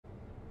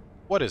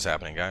What is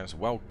happening, guys?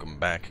 Welcome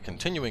back.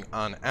 Continuing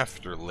on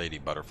after Lady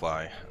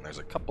Butterfly, and there's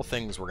a couple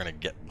things we're going to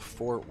get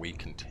before we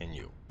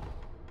continue.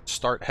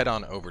 Head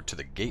on over to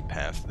the gate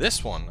path.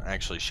 This one,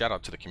 actually, shout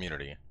out to the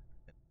community.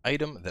 An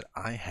item that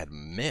I had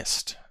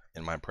missed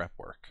in my prep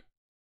work.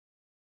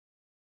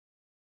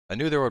 I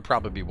knew there would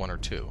probably be one or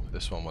two.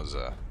 This one was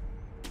a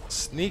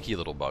sneaky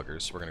little bugger,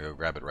 so we're going to go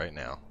grab it right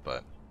now.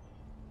 But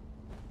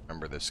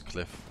remember this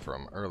cliff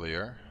from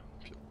earlier.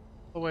 If you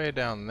look all the way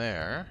down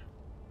there,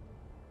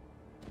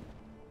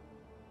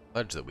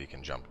 ledge that we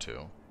can jump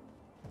to.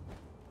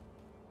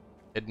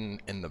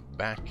 Hidden in the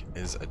back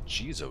is a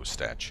Jizo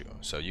statue.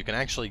 So you can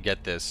actually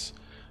get this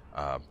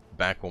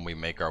back when we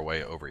make our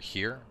way over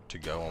here to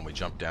go when we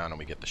jump down and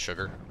we get the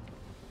sugar.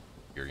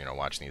 You're,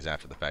 watching these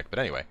after the fact. But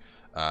anyway,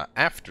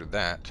 after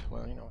that,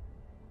 well,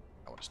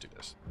 I'll just do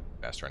this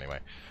faster anyway.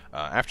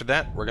 After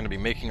that, we're going to be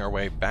making our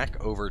way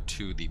back over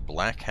to the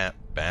Black Hat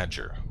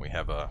Badger. We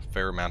have a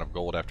fair amount of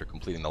gold after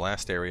completing the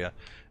last area.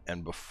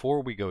 And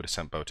before we go to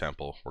Senpou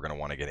Temple, we're going to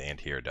want to get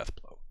Anti-Air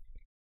Deathblow.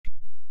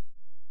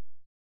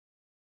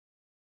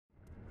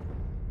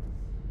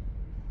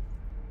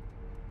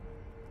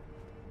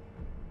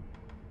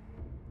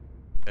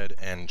 Head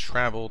and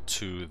travel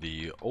to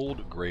the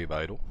Old Grave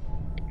Idol.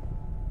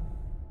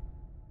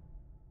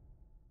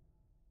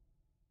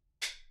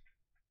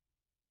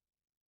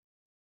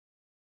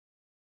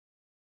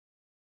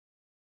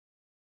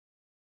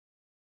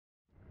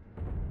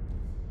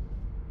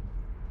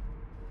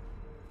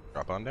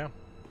 Drop on down.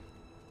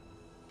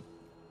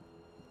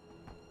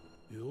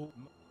 So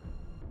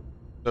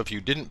if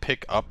you didn't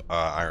pick up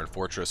Iron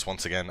Fortress,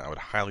 once again, I would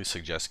highly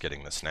suggest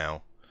getting this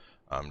now.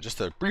 Just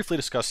to briefly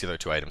discuss the other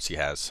two items he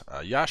has.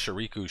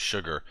 Yashiriku's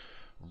Sugar,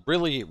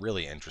 really,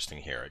 really interesting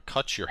here. It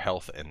cuts your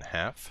health in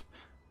half,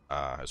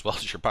 as well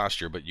as your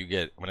posture, but you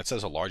get, when it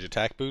says a large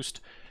attack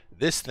boost,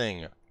 this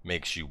thing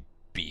makes you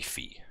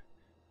beefy.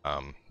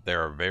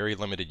 There are very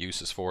limited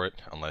uses for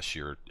it, unless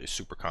you're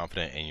super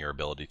confident in your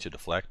ability to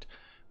deflect.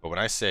 But when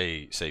I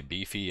say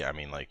beefy, I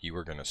mean like you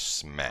are going to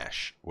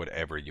smash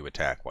whatever you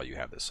attack while you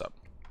have this up.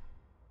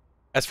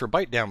 As for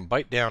Bite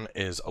Down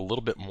is a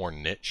little bit more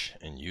niche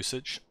in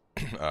usage.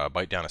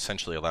 Bite Down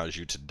essentially allows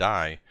you to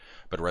die,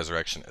 but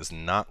Resurrection is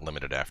not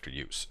limited after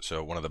use.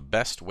 So one of the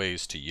best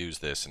ways to use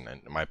this, and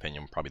in my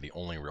opinion probably the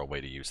only real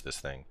way to use this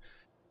thing,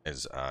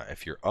 is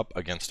if you're up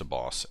against a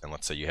boss, and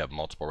let's say you have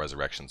multiple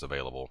Resurrections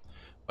available,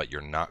 but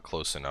you're not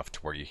close enough to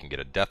where you can get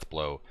a death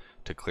blow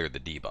to clear the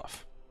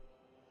debuff.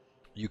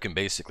 You can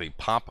basically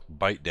pop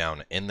Bite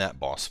Down in that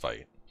boss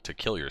fight to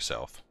kill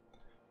yourself,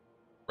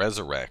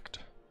 resurrect,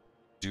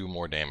 do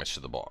more damage to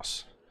the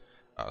boss.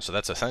 So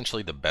that's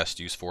essentially the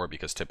best use for it,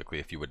 because typically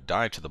if you would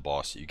die to the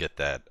boss, you get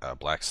that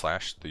black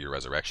slash through your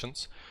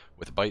resurrections.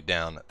 With Bite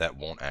Down, that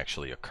won't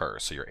actually occur,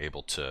 so you're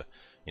able to,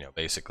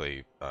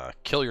 basically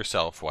kill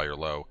yourself while you're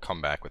low,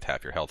 come back with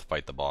half your health,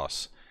 fight the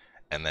boss,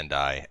 and then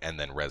die, and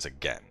then res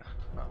again.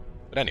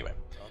 But anyway,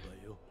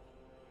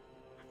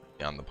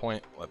 beyond the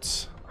point,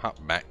 let's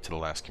hop back to the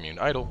last commune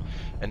idol,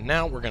 and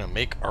now we're going to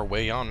make our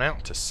way on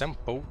out to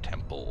Senpou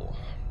Temple.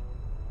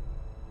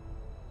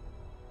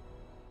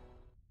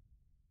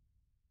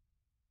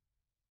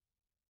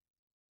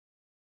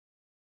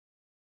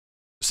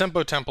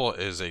 Senpou Temple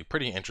is a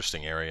pretty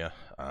interesting area.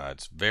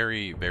 It's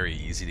very, very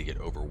easy to get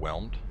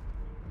overwhelmed.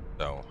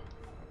 So,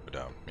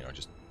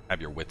 just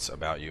have your wits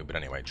about you. But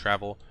anyway,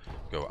 travel,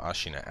 go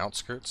Ashina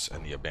outskirts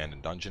and the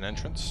abandoned dungeon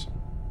entrance.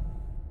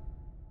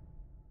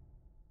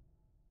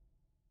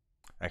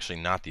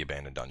 Actually, not the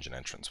abandoned dungeon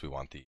entrance. We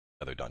want the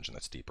other dungeon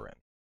that's deeper in.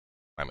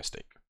 My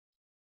mistake.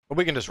 But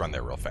we can just run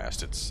there real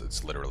fast.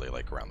 It's literally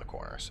like around the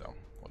corner, so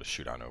we'll just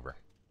shoot on over.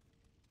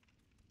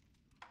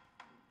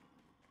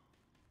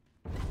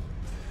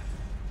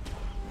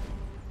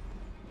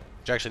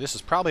 Which actually, this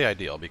is probably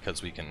ideal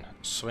because we can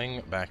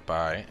swing back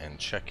by and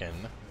check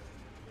in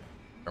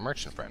our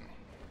merchant friend.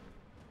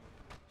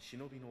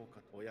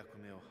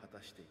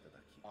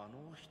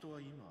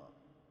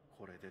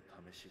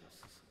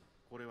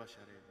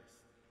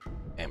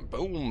 And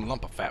boom,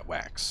 lump of fat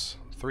wax.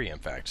 3 in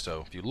fact.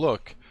 So if you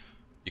look,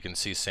 you can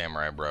see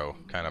Samurai Bro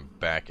kind of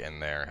back in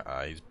there.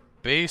 He's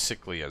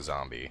basically a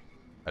zombie.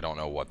 I don't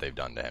know what they've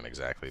done to him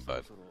exactly,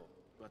 but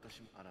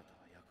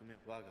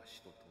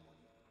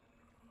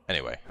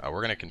anyway, we're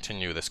going to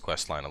continue this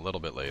quest line a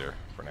little bit later.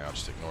 For now,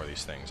 just ignore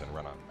these things and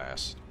run on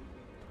past.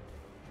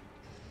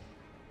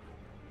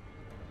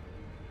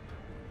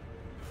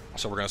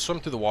 So we're going to swim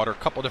through the water. A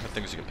couple different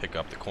things you can pick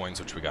up. The coins,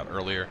 which we got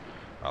earlier.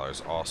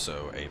 There's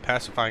also a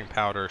pacifying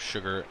powder,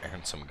 sugar,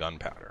 and some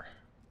gunpowder.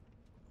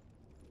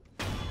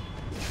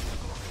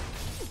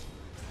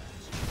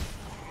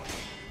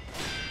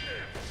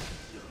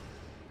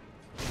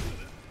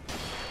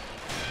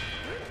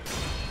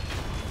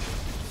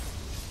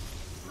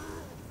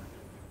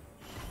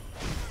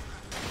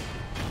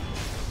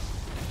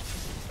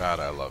 God,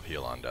 I love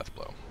heal on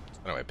Deathblow.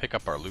 Anyway, pick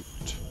up our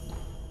loot.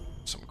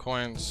 Some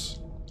coins,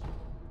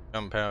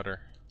 gunpowder,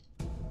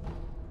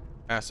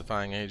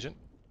 pacifying agent,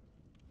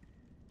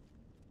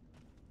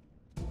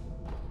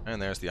 and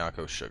there's the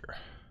Akko sugar.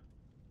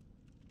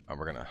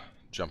 We're gonna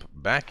jump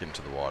back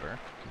into the water,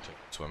 continue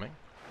swimming.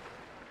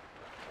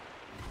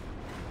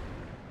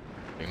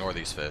 Ignore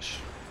these fish.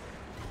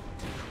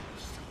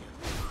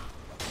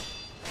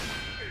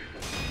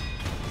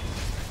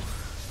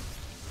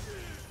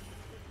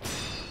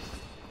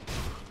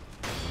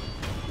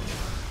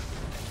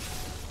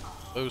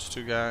 Those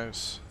two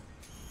guys.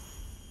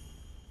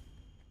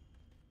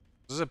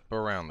 Zip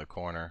around the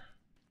corner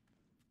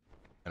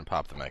and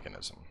pop the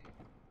mechanism.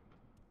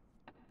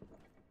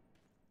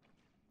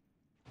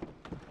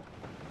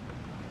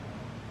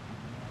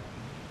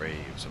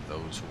 Graves of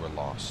those who were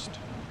lost.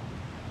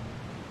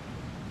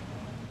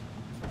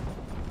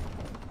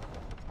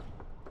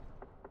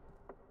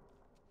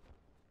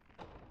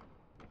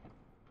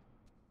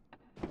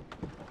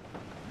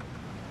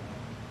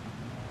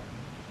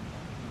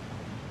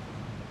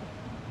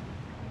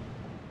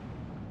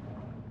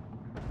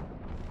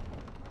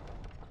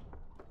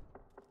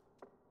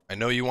 I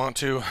know you want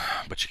to,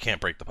 but you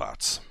can't break the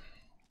pots.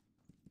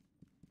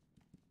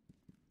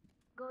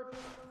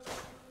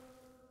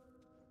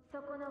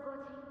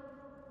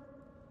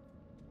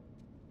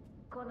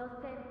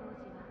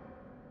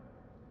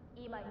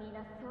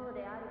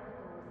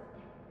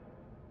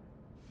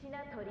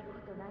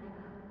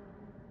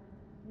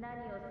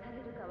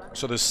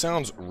 So this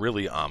sounds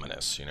really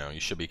ominous, you know, you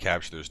should be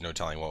captured, there's no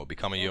telling what will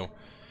become of you.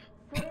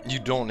 You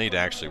don't need to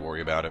actually worry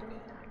about it.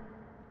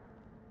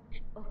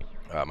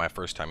 My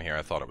first time here,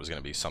 I thought it was going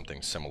to be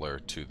something similar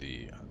to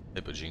the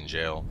Hippogene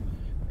jail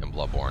in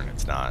Bloodborne.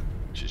 It's not.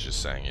 She's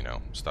just saying, you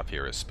know, stuff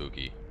here is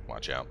spooky.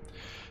 Watch out.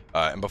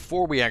 And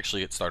before we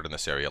actually get started in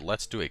this area,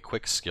 let's do a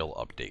quick skill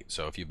update.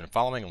 So if you've been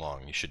following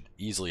along, you should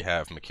easily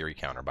have Makiri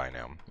counter by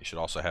now. You should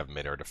also have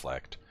mid-air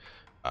deflect.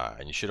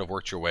 And you should have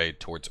worked your way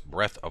towards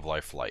Breath of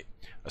Life Light.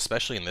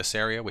 Especially in this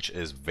area, which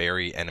is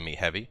very enemy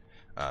heavy,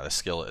 the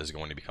skill is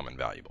going to become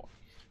invaluable.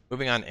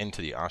 Moving on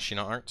into the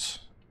Ashina arts,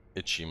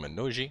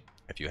 Ichimanoji.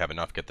 If you have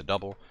enough, get the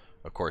double.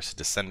 Of course,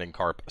 Descending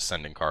Carp,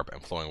 Ascending Carp,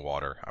 and Flowing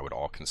Water, I would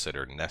all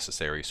consider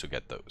necessary, so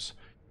get those.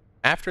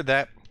 After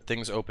that,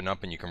 things open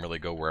up and you can really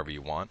go wherever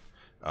you want.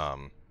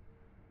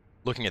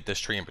 Looking at this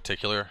tree in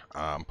particular,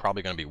 I'm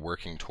probably going to be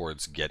working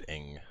towards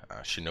getting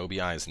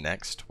Shinobi Eyes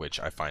next, which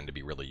I find to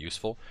be really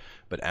useful.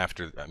 But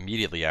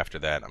immediately after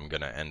that, I'm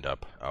going to end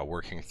up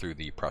working through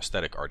the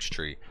prosthetic arch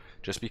tree,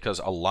 just because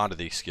a lot of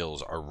these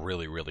skills are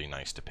really, really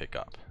nice to pick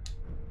up.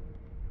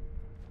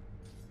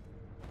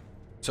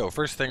 So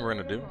first thing we're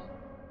going to do,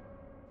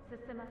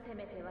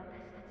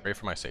 pray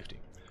for my safety.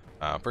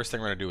 First thing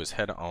we're going to do is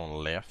head on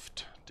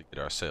left to get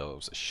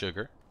ourselves a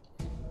sugar.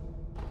 We're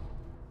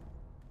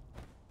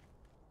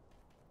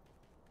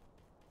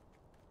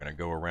going to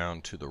go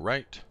around to the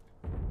right,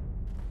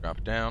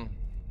 drop down,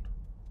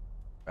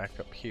 back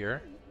up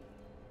here,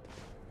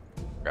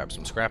 grab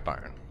some scrap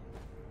iron.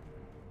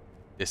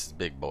 This is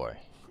Big Boy.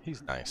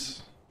 He's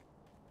nice.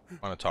 I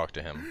want to talk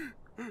to him.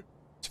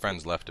 His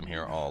friends left him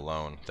here all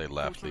alone. They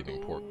left, leaving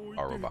poor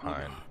Aro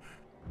behind.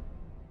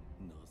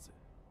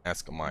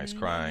 Ask him why he's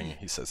crying.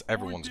 He says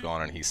everyone's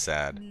gone and he's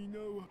sad.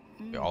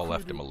 They all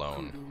left him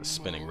alone. The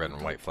spinning red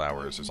and white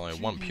flowers. There's only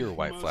one pure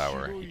white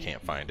flower. He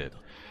can't find it.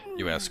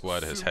 You ask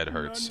what? His head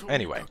hurts.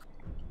 Anyway,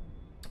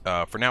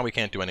 for now we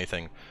can't do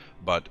anything,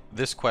 but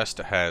this quest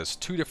has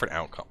two different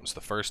outcomes.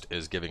 The first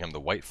is giving him the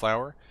white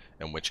flower,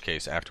 in which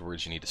case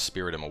afterwards you need to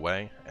spirit him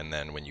away, and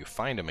then when you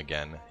find him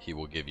again, he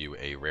will give you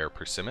a rare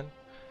persimmon.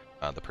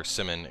 The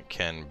persimmon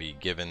can be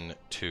given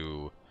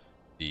to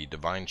the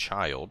Divine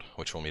Child,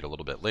 which we'll meet a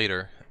little bit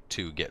later,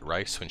 to get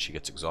rice when she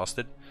gets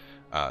exhausted.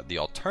 The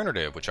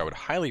alternative, which I would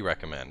highly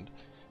recommend,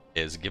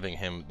 is giving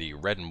him the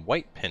red and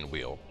white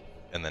pinwheel,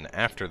 and then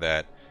after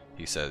that,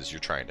 he says you're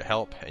trying to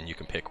help, and you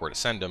can pick where to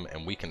send him,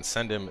 and we can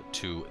send him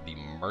to the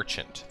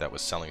merchant that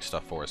was selling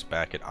stuff for us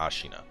back at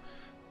Ashina.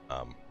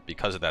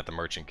 Because of that, the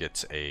merchant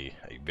gets a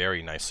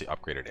very nicely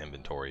upgraded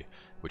inventory,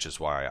 which is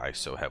why I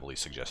so heavily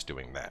suggest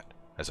doing that,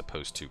 as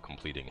opposed to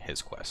completing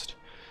his quest.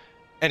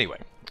 Anyway,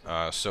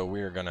 so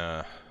we're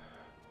gonna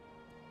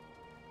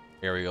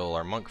aerial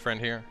our monk friend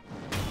here.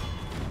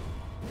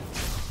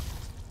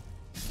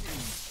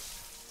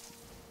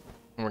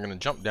 And we're gonna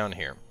jump down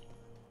here.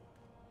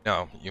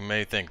 Now, you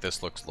may think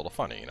this looks a little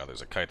funny. You know,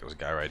 there's a kite, there's a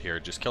guy right here.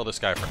 Just kill this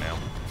guy for now.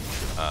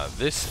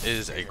 This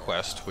is a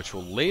quest which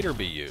will later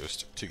be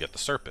used to get the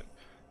serpent.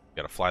 You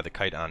gotta fly the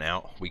kite on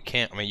out. We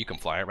can't, I mean, you can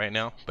fly it right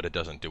now, but it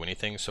doesn't do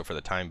anything. So for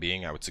the time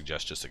being, I would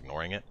suggest just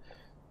ignoring it.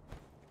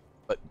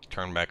 But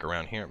turn back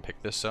around here and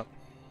pick this up.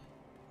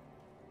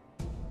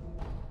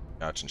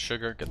 Scotch and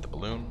sugar, get the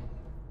balloon.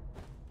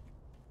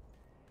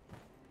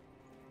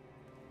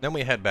 Then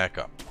we head back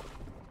up.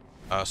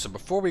 So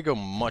before we go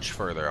much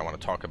further, I want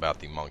to talk about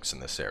the monks in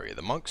this area.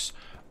 The monks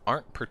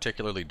aren't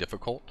particularly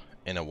difficult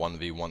in a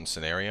 1v1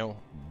 scenario,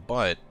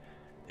 but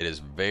it is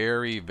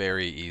very,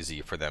 very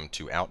easy for them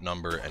to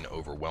outnumber and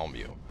overwhelm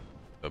you.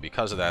 So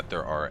because of that,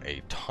 there are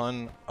a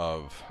ton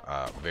of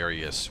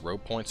various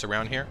rope points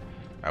around here.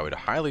 I would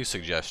highly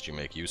suggest you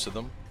make use of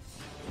them.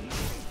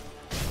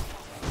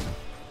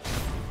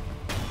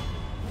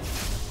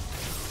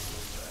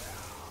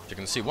 You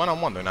can see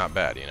one-on-one they're not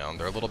bad, you know.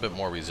 They're a little bit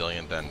more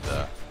resilient than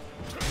the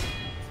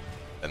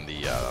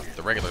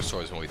regular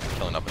swords when we've been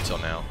killing up until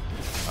now.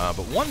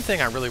 But one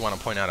thing I really want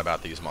to point out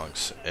about these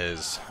monks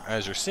is,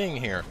 as you're seeing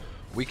here,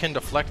 we can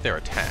deflect their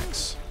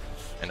attacks.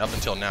 And up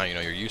until now, you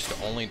know, you're used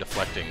to only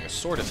deflecting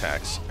sword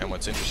attacks. And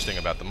what's interesting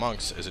about the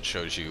monks is it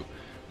shows you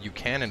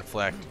can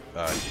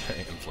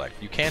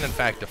you can in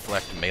fact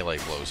deflect melee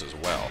blows as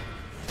well,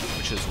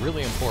 which is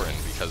really important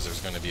because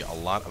there's going to be a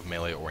lot of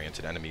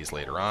melee-oriented enemies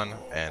later on,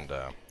 and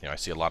you know, I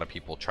see a lot of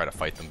people try to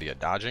fight them via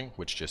dodging,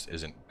 which just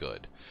isn't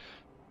good.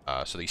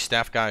 So these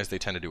staff guys, they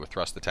tend to do a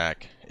thrust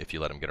attack. If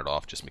you let them get it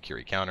off, just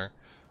Makiri counter.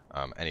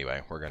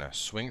 Anyway, we're going to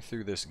swing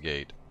through this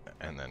gate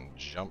and then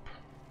jump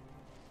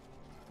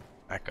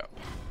back up.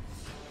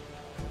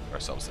 Give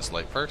ourselves this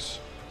light purse.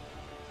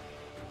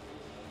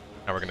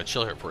 Now we're going to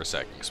chill here for a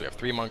second, because we have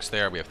 3 monks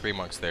there, we have 3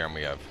 monks there, and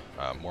we have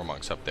more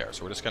monks up there.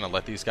 So we're just going to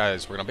let these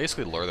guys, we're going to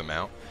basically lure them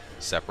out,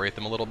 separate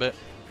them a little bit.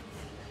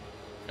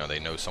 You know, they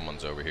know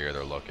someone's over here,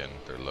 they're looking,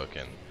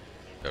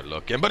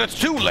 but it's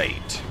too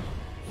late!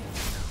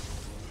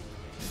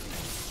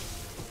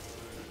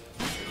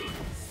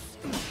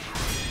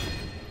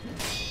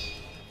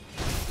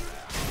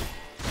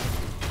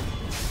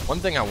 One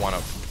thing I want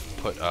to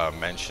put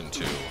mention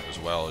to as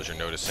well is you're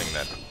noticing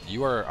that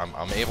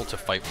I'm able to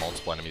fight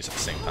multiple enemies at the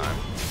same time,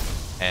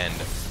 and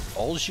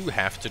all you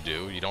have to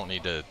do,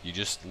 you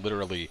just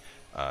literally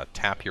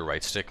tap your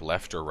right stick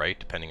left or right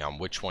depending on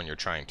which one you're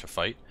trying to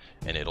fight,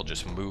 and it'll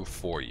just move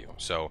for you.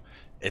 So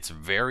it's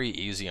very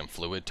easy and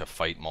fluid to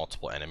fight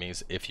multiple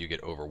enemies if you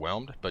get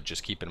overwhelmed, but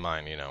just keep in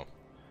mind, you know,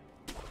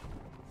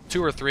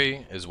 2 or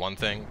 3 is one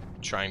thing.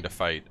 Trying to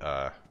fight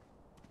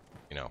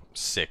you know,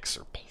 6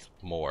 or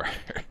more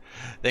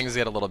things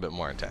get a little bit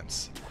more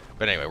intense.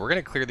 But anyway, we're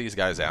gonna clear these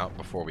guys out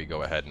before we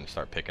go ahead and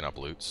start picking up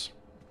loots.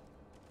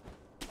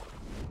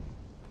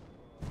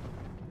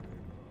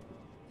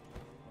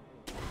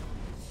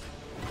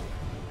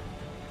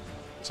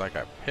 It's like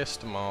I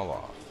pissed them all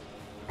off,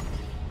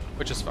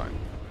 which is fine.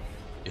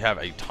 You have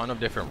a ton of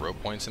different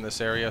rope points in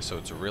this area, so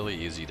it's really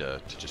easy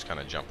to just kind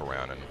of jump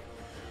around. And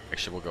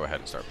actually, we'll go ahead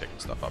and start picking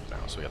stuff up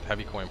now. So we have the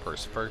heavy coin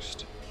purse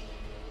first,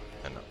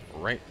 and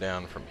right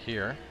down from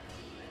here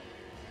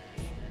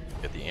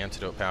get the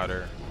antidote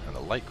powder and the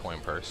light coin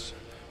purse.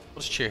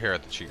 We'll just chill here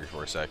at the cheeker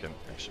for a second.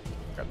 Actually,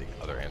 grab the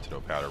other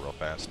antidote powder real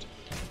fast.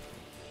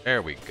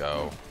 There we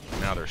go.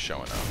 Now they're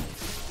showing up.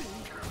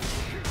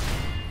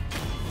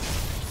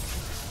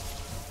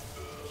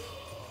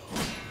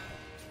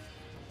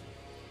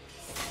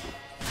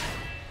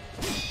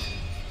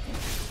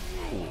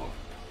 Ooh.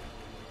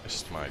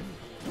 Missed my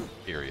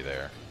theory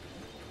there.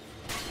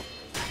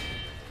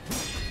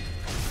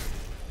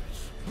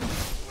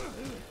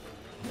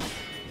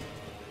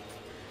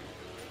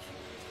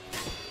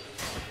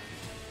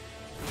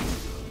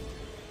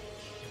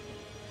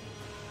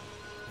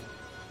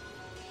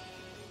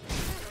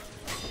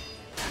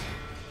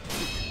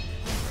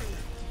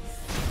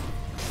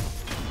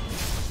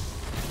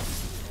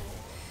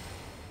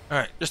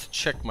 Alright, just to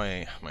check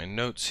my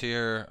notes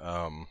here,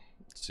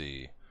 let's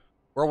see.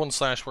 Whirlwind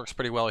Slash works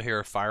pretty well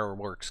here.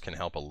 Fireworks can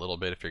help a little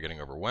bit if you're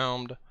getting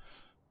overwhelmed.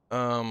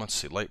 Let's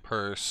see, light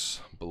purse,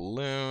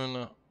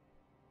 balloon,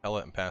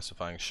 pellet and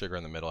pacifying sugar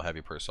in the middle,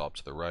 heavy purse all up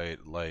to the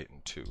right, light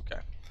and 2,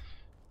 okay.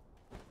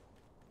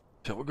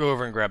 So we'll go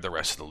over and grab the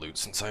rest of the loot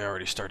since I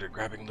already started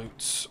grabbing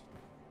loots.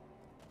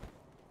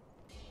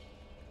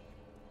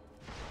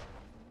 You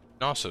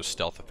can also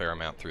stealth a fair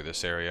amount through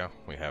this area.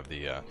 We have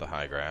the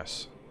high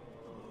grass.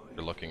 If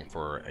you're looking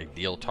for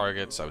ideal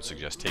targets, I would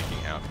suggest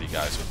taking out the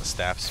guys with the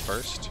staffs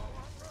first.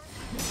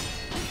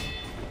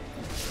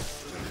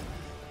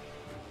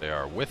 They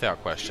are,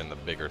 without question, the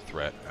bigger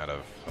threat out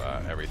of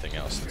everything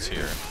else that's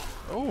here.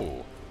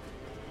 Oh!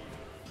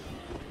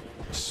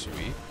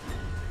 Sweet.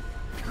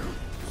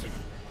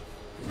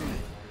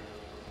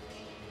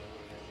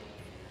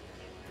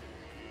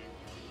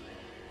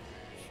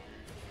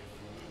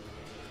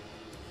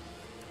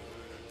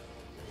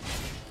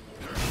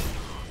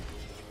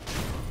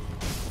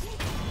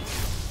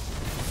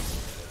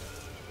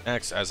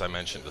 Next, as I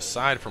mentioned,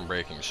 aside from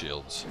breaking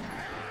shields,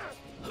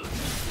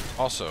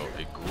 also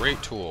a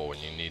great tool when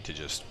you need to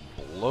just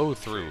blow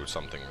through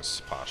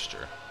something's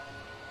posture.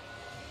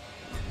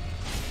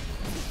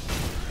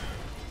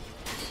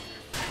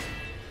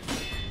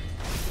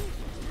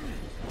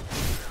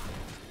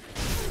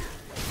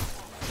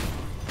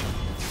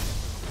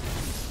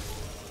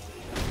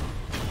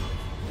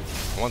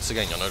 Once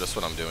again, you'll notice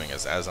what I'm doing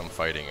is, as I'm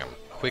fighting, I'm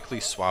quickly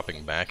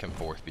swapping back and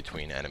forth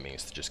between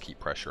enemies to just keep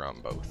pressure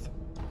on both.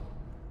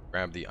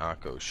 Grab the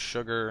Akko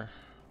sugar.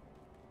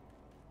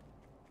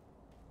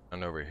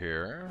 And over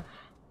here.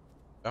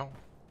 Oh.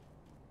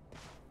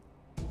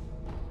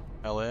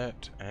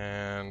 Pellet.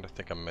 And I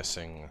think I'm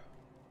missing.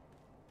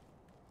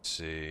 Let's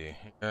see.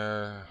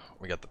 Here.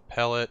 We got the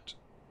pellet.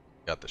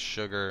 We got the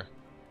sugar.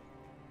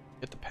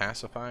 Get the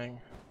pacifying.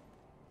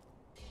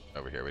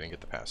 Over here. We didn't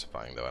get the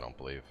pacifying though, I don't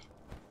believe.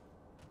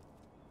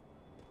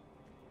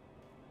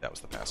 That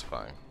was the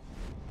pacifying.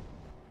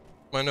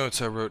 My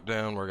notes I wrote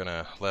down, we're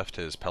gonna left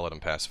his pellet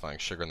and pacifying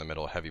sugar in the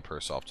middle, heavy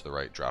purse off to the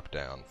right, drop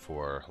down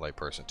for light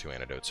purse and 2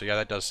 antidotes. So yeah,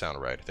 that does sound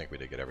right. I think we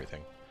did get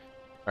everything.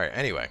 Alright,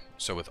 anyway,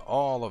 so with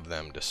all of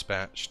them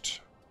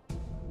dispatched,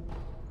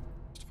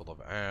 just full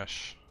of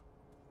ash,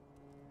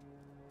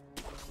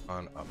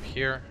 on up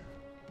here.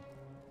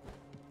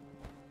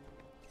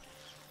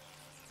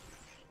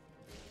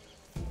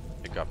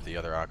 Pick up the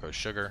other Akko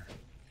sugar.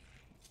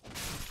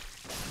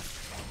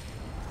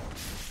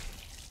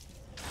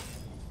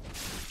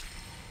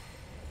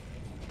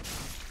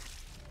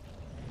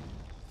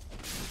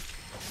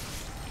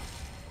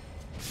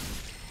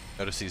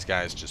 Notice these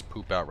guys just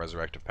poop out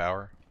resurrective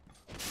power.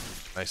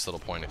 Nice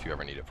little point if you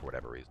ever need it for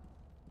whatever reason.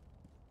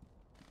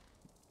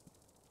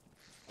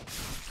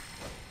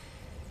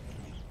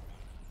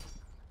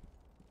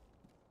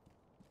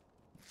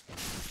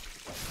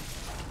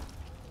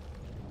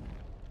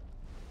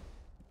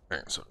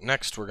 Alright, so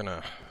next we're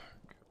gonna...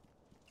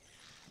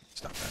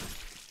 Stop that.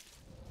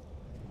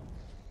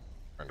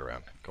 Turned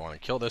around. Go on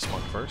and kill this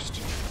monk first.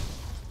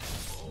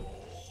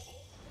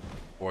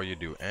 Before you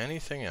do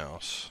anything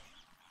else...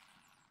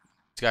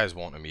 These guys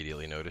won't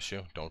immediately notice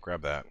you. Don't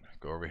grab that.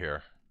 Go over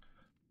here.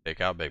 Take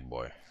out big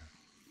boy.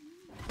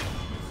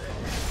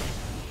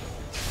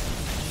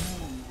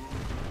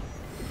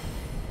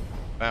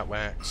 Fat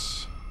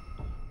wax.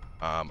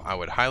 I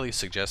would highly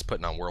suggest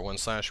putting on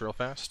Whirlwind Slash real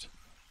fast.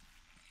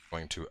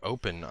 Going to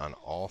open on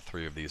all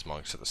 3 of these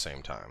monks at the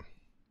same time.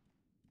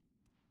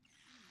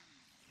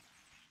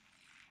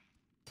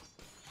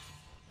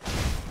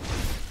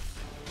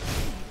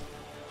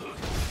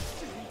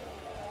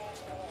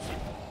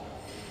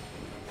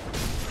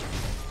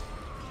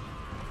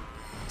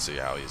 See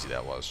how easy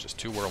that was. Just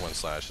 2 Whirlwind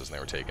Slashes and they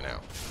were taken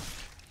out.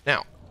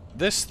 Now,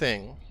 this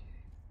thing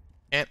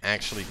can't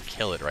actually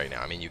kill it right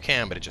now. I mean, you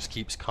can, but it just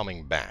keeps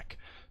coming back.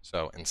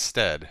 So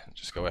instead,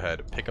 just go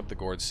ahead, pick up the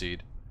Gourd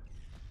Seed,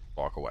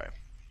 walk away.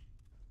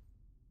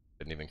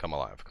 Didn't even come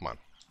alive. Come on.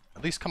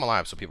 At least come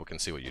alive so people can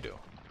see what you do.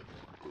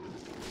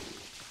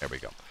 There we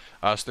go.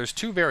 So there's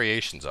 2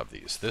 variations of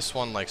these. This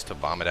one likes to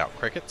vomit out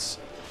crickets.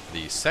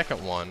 The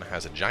second one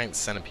has a giant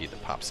centipede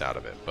that pops out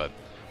of it, but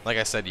like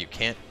I said, you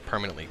can't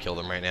permanently kill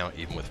them right now,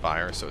 even with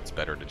fire, so it's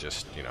better to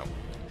just, you know,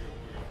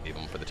 leave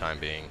them for the time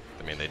being.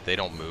 I mean, they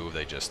don't move,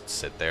 they just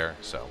sit there,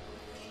 so,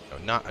 you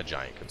know, not a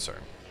giant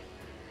concern.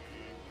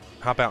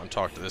 Hop out and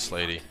talk to this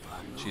lady.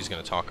 She's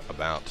going to talk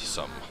about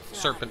some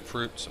serpent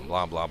fruit, some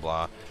blah, blah,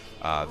 blah.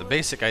 The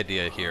basic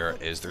idea here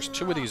is there's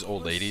 2 of these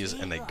old ladies,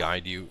 and they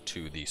guide you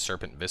to the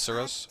serpent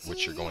visceras,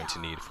 which you're going to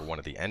need for one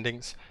of the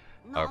endings.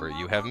 However,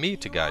 you have me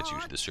to guide you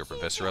to the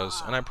serpent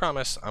visceras, and I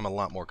promise I'm a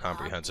lot more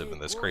comprehensive than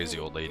this crazy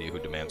old lady who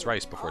demands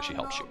rice before she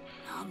helps you.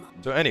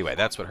 So anyway,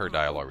 that's what her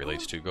dialogue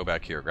relates to. Go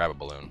back here, grab a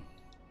balloon.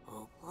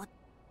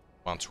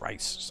 Wants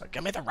rice. She's like,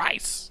 give me the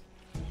rice!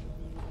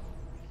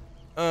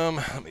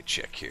 Let me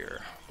check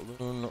here.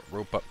 Balloon,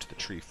 rope up to the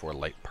tree for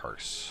light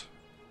purse.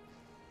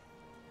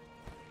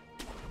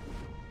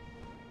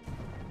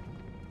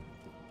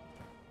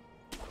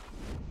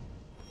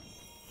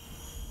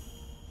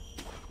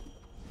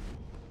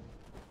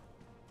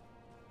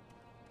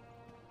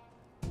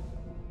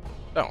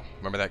 Oh,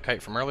 remember that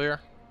kite from earlier?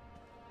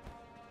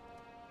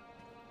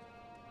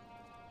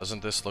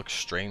 Doesn't this look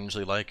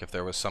strangely like if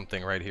there was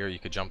something right here you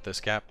could jump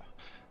this gap?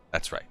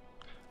 That's right.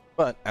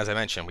 But, as I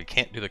mentioned, we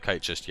can't do the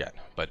kite just yet.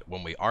 But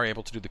when we are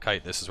able to do the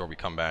kite, this is where we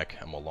come back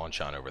and we'll launch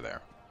on over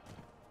there.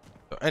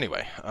 So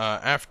anyway,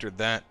 after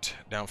that,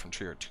 down from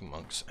tree are 2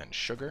 monks and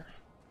sugar.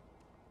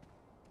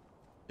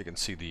 You can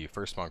see the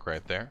first monk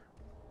right there.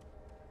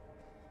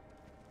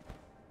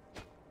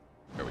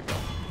 There we go.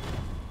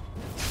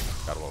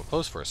 Got a little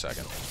close for a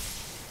second.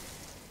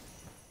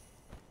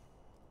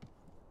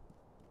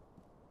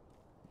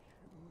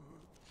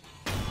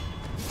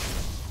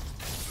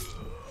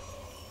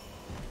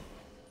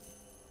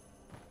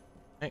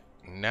 Okay,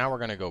 now we're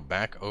going to go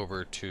back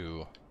over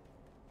to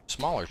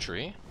smaller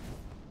tree.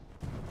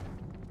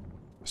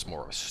 It's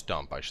more of a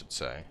stump, I should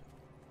say.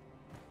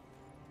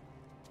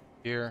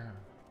 Here,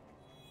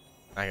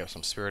 I have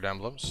some spirit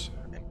emblems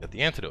and get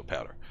the antidote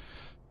powder.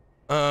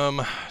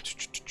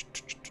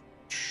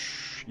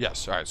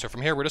 Yes, alright, so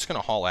from here we're just going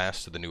to haul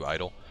ass to the new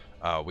idol.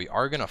 We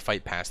are going to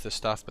fight past this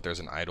stuff, but there's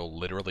an idol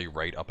literally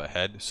right up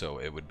ahead, so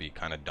it would be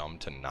kind of dumb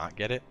to not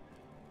get it.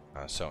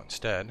 So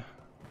instead,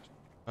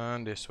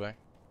 on this way.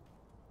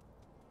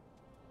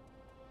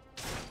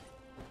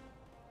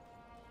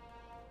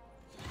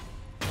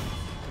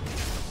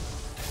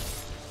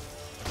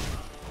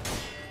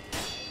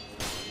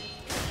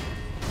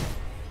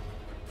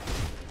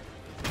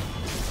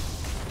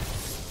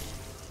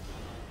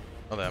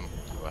 Well then,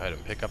 go ahead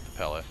and pick up the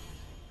pellet.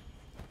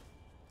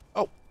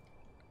 Oh!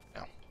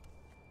 Now.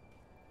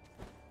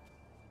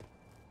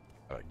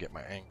 Gotta get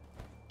my angle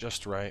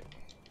just right.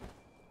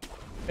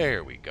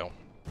 There we go.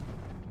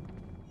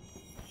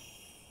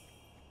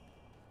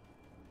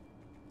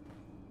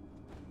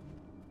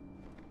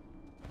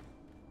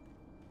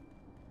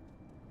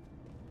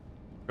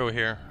 Go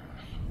here.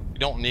 We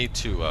don't need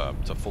to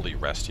fully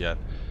rest yet.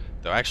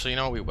 Though actually, you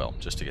know, we will,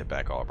 just to get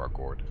back all of our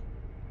gourd.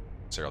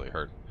 necessarily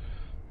hurt.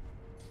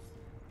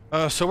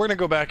 So we're gonna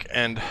go back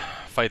and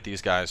fight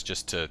these guys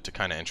just to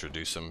kind of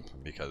introduce them,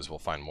 because we'll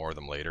find more of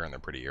them later and they're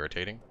pretty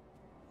irritating.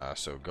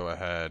 So go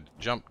ahead,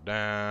 jump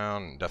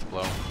down, death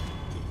blow.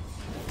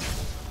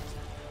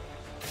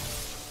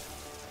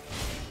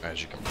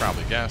 As you can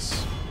probably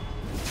guess,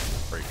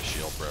 break the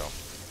shield, bro.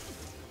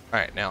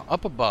 Alright, now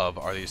up above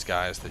are these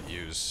guys that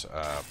use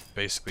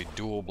basically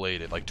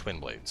dual-bladed, like twin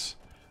blades.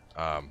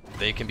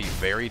 They can be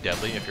very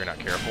deadly if you're not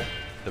careful.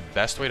 The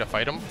best way to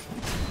fight them,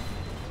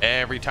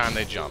 every time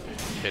they jump,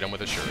 hit them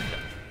with a shuriken.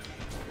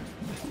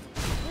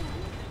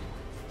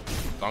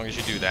 As long as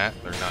you do that,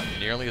 they're not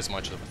nearly as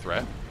much of a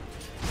threat.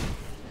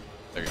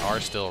 They are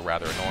still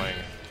rather annoying.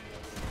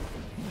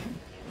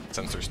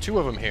 Since there's two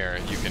of them here,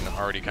 you can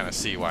already kind of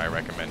see why I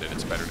recommend it.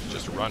 It's better to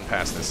just run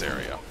past this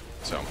area.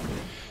 So,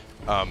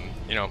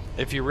 you know,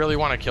 if you really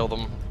want to kill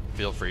them,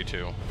 feel free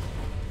to.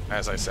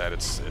 As I said,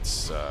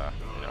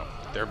 you know,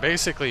 they're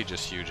basically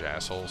just huge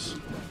assholes.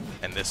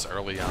 And this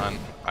early on,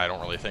 I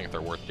don't really think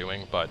they're worth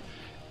doing. But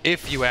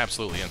if you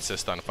absolutely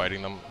insist on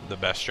fighting them, the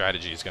best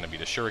strategy is going to be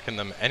to shuriken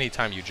them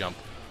anytime you jump.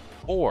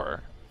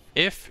 Or,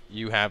 if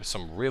you have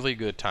some really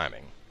good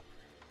timing.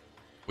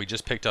 We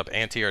just picked up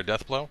anti-air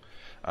death blow.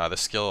 The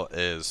skill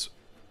is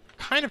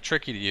kind of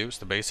tricky to use.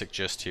 The basic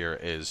gist here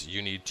is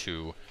you need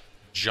to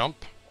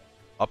jump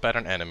up at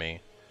an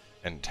enemy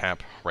and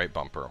tap right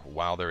bumper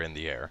while they're in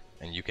the air,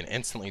 and you can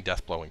instantly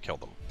death blow and kill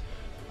them.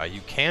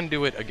 You can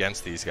do it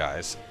against these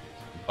guys,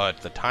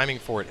 but the timing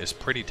for it is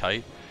pretty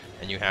tight,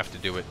 and you have to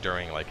do it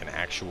during like an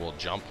actual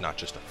jump, not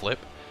just a flip.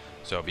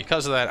 So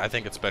because of that, I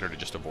think it's better to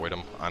just avoid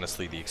them.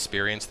 Honestly, the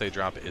experience they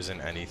drop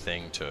isn't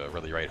anything to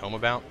really write home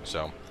about.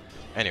 So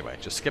anyway,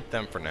 just skip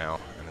them for now,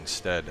 and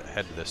instead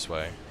head this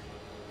way.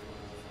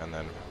 And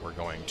then we're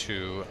going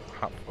to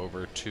hop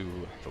over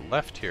to the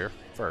left here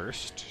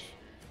first.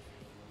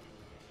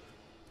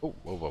 Oh,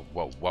 whoa, whoa,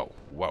 whoa, whoa,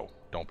 whoa.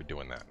 Don't be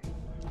doing that.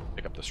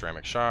 Pick up the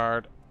ceramic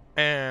shard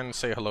and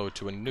say hello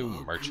to a new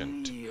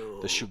merchant,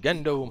 the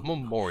Shugendo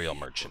Memorial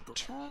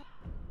Merchant.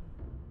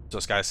 So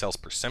this guy sells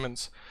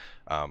persimmons.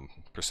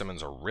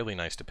 Persimmons are really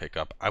nice to pick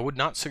up. I would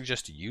not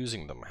suggest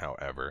using them,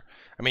 however.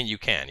 I mean, you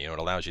can. You know, it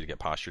allows you to get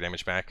posture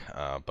damage back,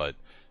 but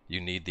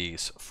you need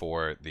these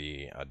for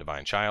the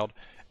Divine Child.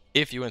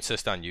 If you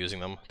insist on using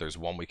them, there's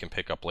one we can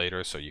pick up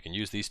later, so you can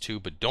use these two,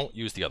 but don't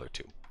use the other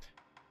two.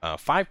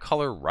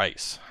 5-color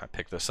rice. I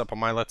picked this up on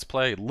my Let's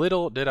Play.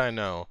 Little did I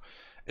know,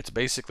 it's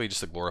basically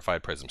just a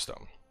glorified prism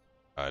stone.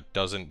 It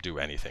doesn't do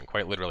anything,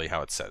 quite literally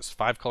how it says.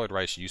 5-colored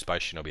rice used by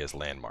shinobi as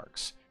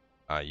landmarks.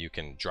 You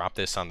can drop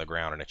this on the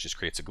ground and it just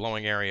creates a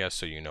glowing area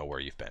so you know where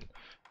you've been.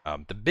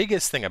 The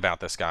biggest thing about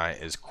this guy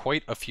is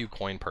quite a few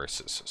coin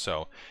purses.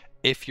 So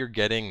if you're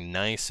getting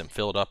nice and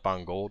filled up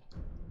on gold,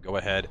 go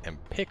ahead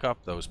and pick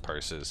up those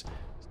purses.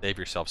 Save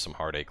yourself some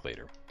heartache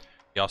later.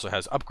 He also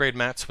has upgrade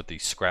mats with the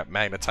scrap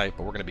magnetite, but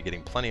we're going to be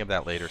getting plenty of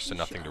that later, so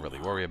nothing to really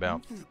worry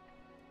about.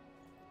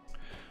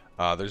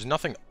 There's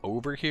nothing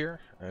over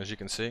here, as you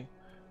can see,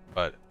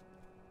 but I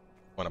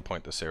want to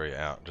point this area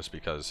out just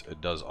because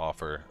it does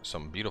offer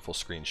some beautiful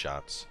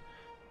screenshots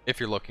if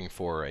you're looking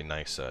for a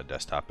nice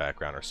desktop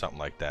background or something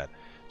like that.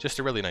 Just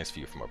a really nice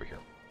view from over here.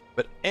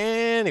 But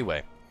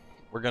anyway,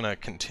 we're going to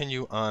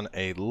continue on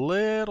a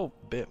little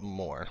bit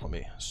more. Let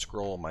me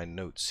scroll my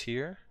notes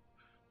here.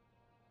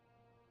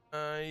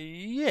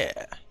 Yeah,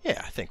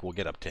 I think we'll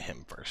get up to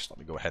him first. Let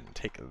me go ahead and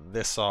take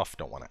this off.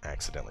 Don't want to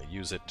accidentally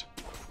use it.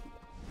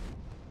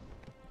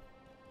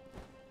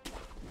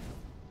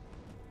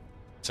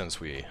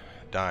 Since we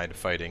died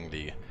fighting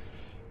the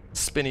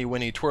spinny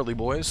winny twirly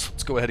boys,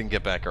 let's go ahead and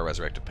get back our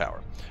resurrective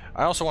power.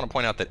 I also want to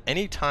point out that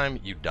anytime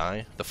you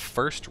die, the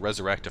first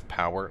resurrective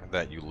power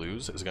that you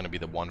lose is going to be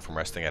the one from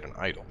resting at an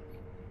idol.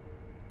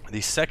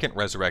 The second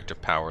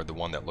resurrective power, the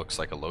one that looks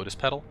like a lotus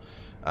petal,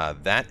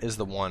 that is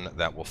the one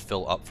that will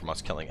fill up from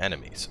us killing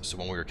enemies. So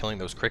when we were killing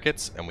those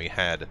crickets and we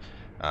had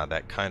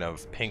that kind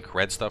of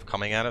pink-red stuff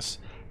coming at us,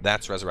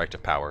 that's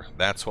resurrective power.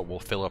 That's what will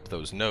fill up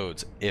those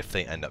nodes if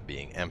they end up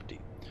being empty.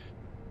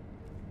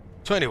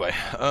 So anyway,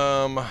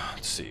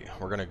 let's see.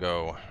 We're going to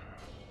go...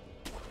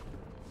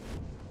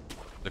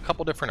 There's a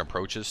couple different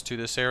approaches to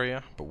this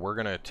area, but we're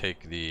going to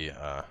take the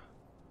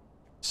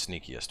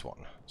sneakiest one.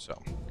 So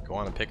go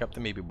on and pick up the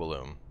Meebi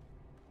balloon.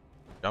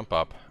 Jump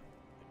up.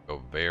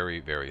 Go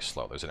very, very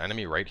slow. There's an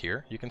enemy right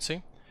here, you can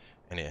see.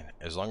 And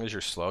as long as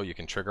you're slow, you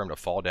can trigger him to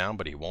fall down,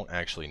 but he won't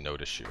actually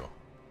notice you.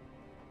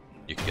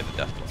 You can get the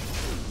death blow.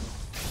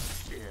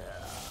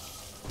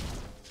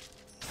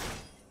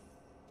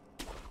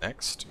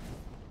 Next,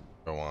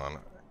 go on,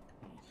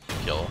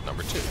 kill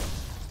number 2.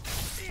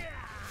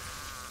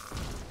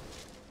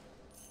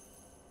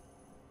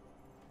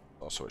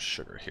 Also a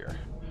sugar here.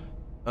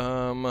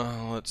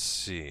 Let's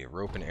see.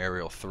 Rope and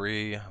aerial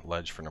 3,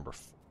 ledge for number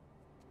 4.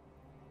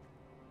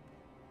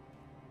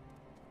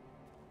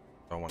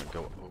 I want to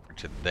go over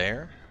to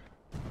there.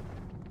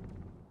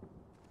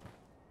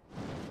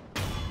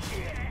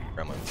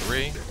 Gremlin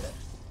 3.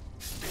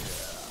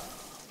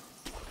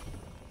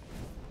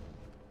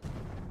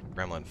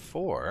 Gremlin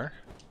 4.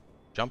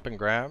 Jump and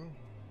grab.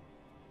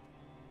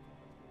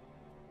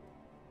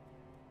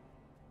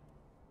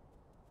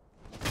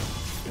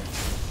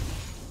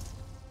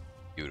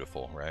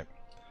 beautiful, right?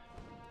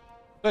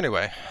 So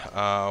anyway,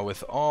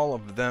 with all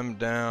of them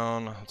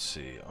down, let's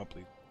see,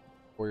 Uplead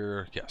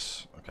Warrior,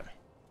 yes, okay.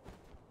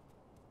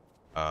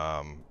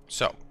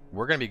 So,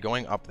 we're going to be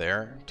going up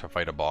there to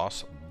fight a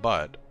boss,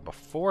 but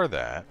before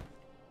that,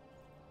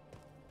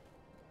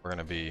 we're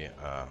going to be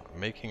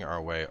making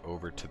our way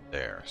over to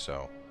there,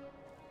 so...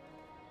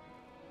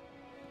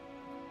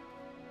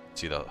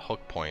 See the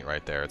hook point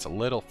right there, it's a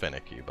little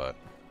finicky, but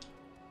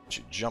once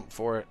you jump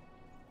for it,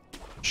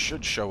 it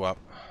should show up.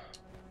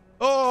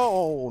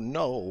 Oh,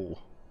 no!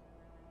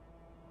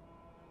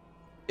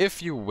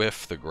 If you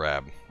whiff the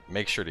grab,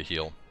 make sure to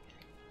heal.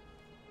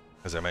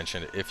 As I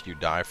mentioned, if you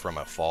die from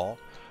a fall...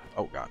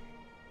 Oh, God.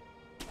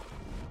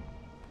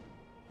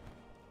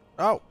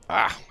 Oh!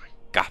 Ah, my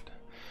God.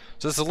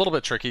 So this is a little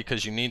bit tricky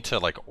because you need to,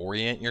 like,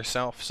 orient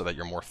yourself so that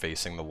you're more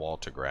facing the wall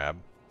to grab.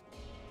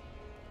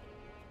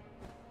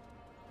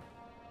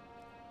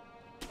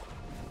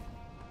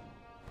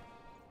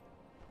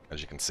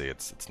 As you can see,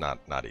 it's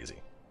not easy.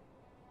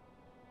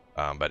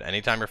 But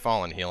anytime you're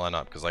falling, heal on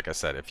up, because like I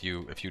said, if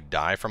you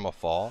die from a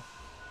fall,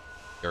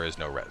 there is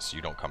no res.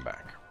 You don't come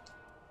back.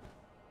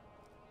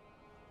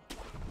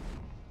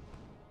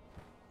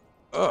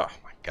 Oh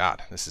my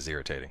God, this is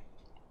irritating.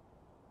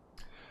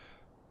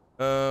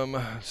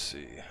 Let's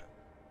see.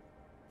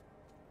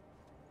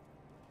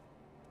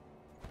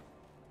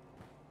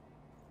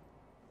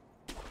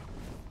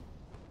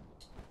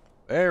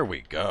 There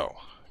we go.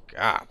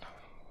 God.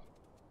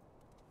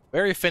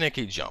 Very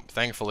finicky jump.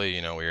 Thankfully,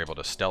 you know, we were able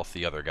to stealth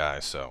the other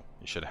guys, so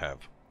you should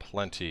have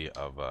plenty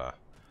of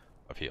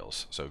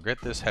heals. So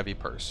get this heavy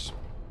purse.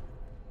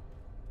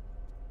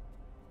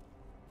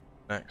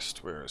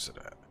 Next, where is it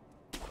at?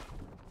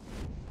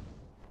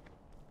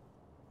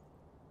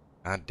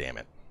 God damn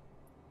it.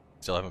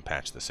 Still haven't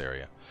patched this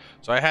area.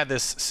 So I had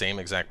this same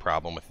exact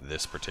problem with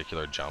this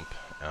particular jump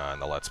in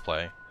the Let's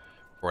Play.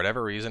 For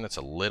whatever reason, it's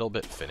a little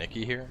bit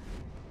finicky here.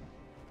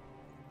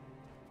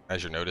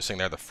 As you're noticing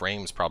there, the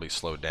frames probably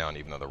slowed down,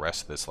 even though the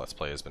rest of this Let's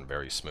Play has been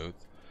very smooth.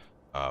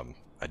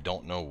 I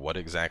don't know what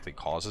exactly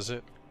causes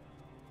it,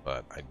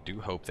 but I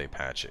do hope they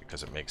patch it,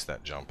 because it makes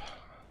that jump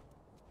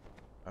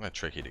kind of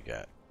tricky to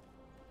get.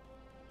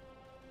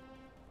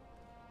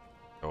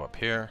 Go up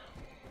here,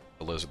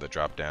 the lizard that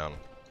dropped down,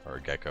 or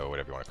a gecko,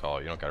 whatever you want to call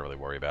it. You don't got to really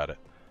worry about it.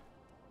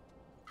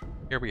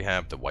 Here we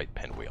have the white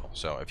pinwheel.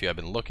 So if you have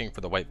been looking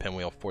for the white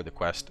pinwheel for the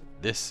quest,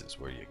 this is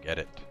where you get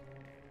it.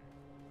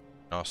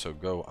 Also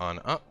go on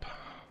up.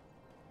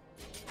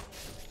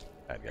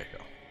 Bad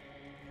gecko.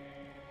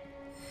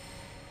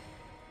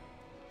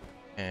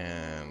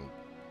 And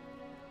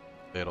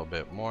a little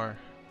bit more.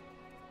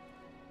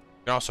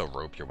 You can also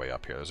rope your way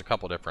up here. There's a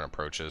couple different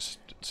approaches.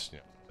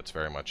 It's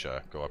very much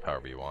go up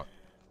however you want.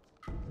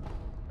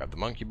 Grab the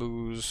monkey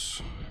booze.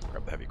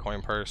 Grab the heavy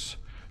coin purse.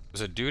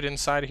 There's a dude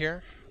inside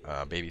here.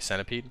 Baby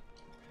centipede.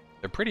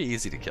 They're pretty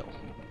easy to kill.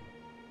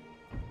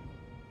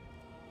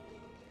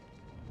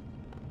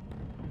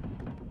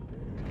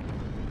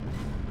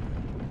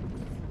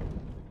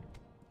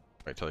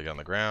 Wait till you get on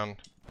the ground,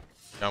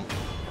 jump,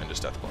 and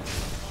just death blow.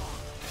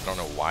 I don't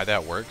know why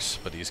that works,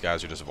 but these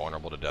guys are just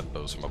vulnerable to death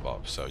blows from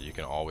above, so you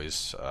can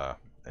always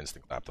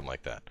instant clap them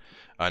like that.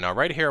 Now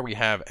right here we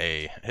have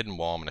a hidden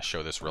wall. I'm going to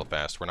show this real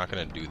fast. We're not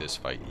going to do this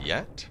fight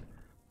yet,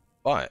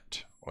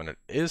 but when it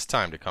is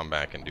time to come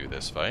back and do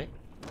this fight,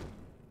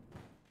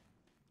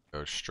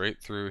 go straight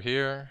through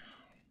here.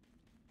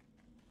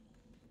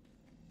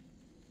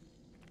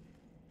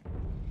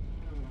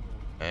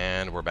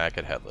 And we're back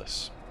at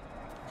Headless.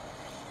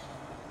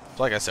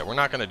 So like I said, we're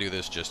not going to do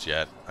this just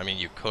yet. I mean,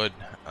 you could,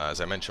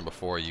 as I mentioned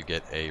before, you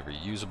get a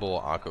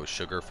reusable Akko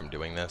Sugar from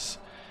doing this.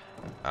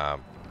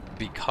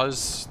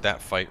 Because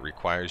that fight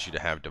requires you to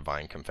have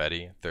Divine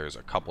Confetti, there's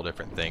a couple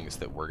different things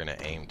that we're going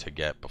to aim to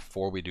get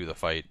before we do the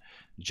fight,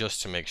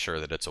 just to make sure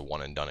that it's a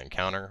one-and-done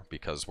encounter,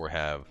 because we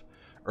have,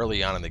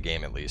 early on in the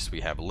game at least, we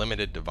have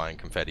limited Divine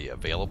Confetti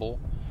available,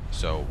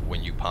 so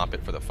when you pop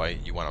it for the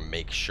fight, you want to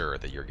make sure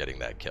that you're getting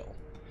that kill.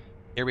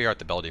 Here we are at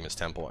the Bell Demon's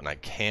Temple, and I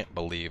can't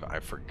believe I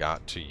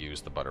forgot to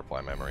use the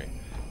butterfly memory.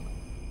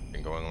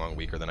 Been going along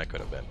weaker than I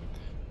could have been.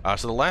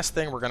 So the last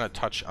thing we're going to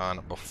touch on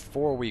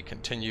before we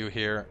continue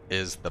here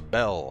is the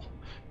bell.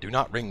 Do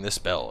not ring this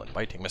bell.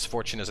 Inviting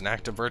misfortune is an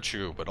act of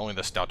virtue, but only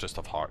the stoutest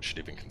of heart should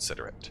even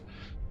consider it.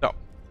 So,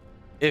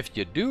 if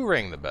you do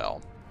ring the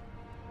bell,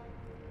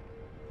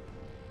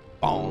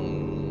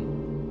 bong.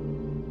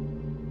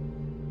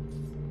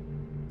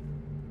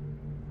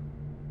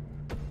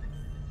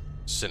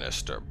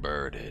 Sinister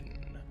burden,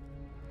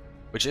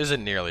 which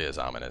isn't nearly as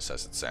ominous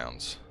as it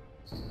sounds.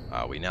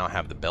 We now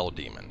have the Bell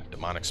Demon,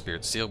 demonic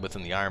spirit sealed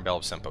within the Iron Bell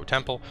of Senpou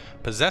Temple,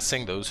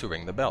 possessing those who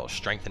ring the bell,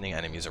 strengthening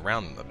enemies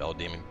around them. The Bell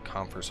Demon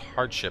confers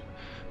hardship,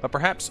 but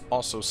perhaps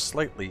also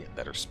slightly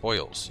better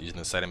spoils. Using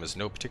this item has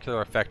no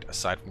particular effect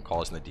aside from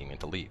causing the demon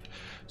to leave.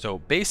 So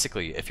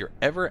basically, if you're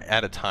ever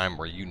at a time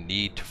where you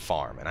need to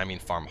farm, and I mean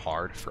farm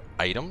hard for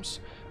items,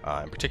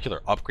 in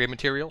particular upgrade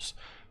materials,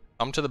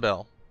 come to the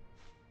bell,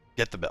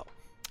 get the bell.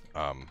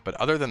 But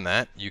other than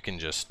that, you can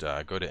just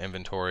go to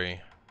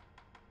inventory,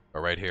 go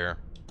right here,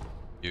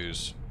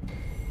 Use.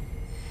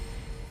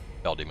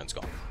 Bell Demon's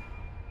gone.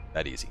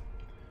 That easy.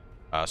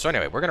 So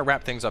anyway, we're going to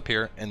wrap things up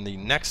here. In the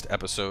next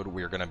episode,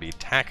 we're going to be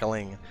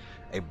tackling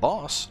a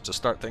boss to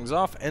start things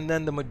off, and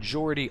then the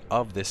majority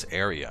of this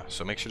area.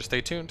 So make sure to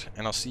stay tuned,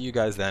 and I'll see you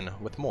guys then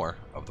with more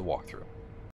of the walkthrough.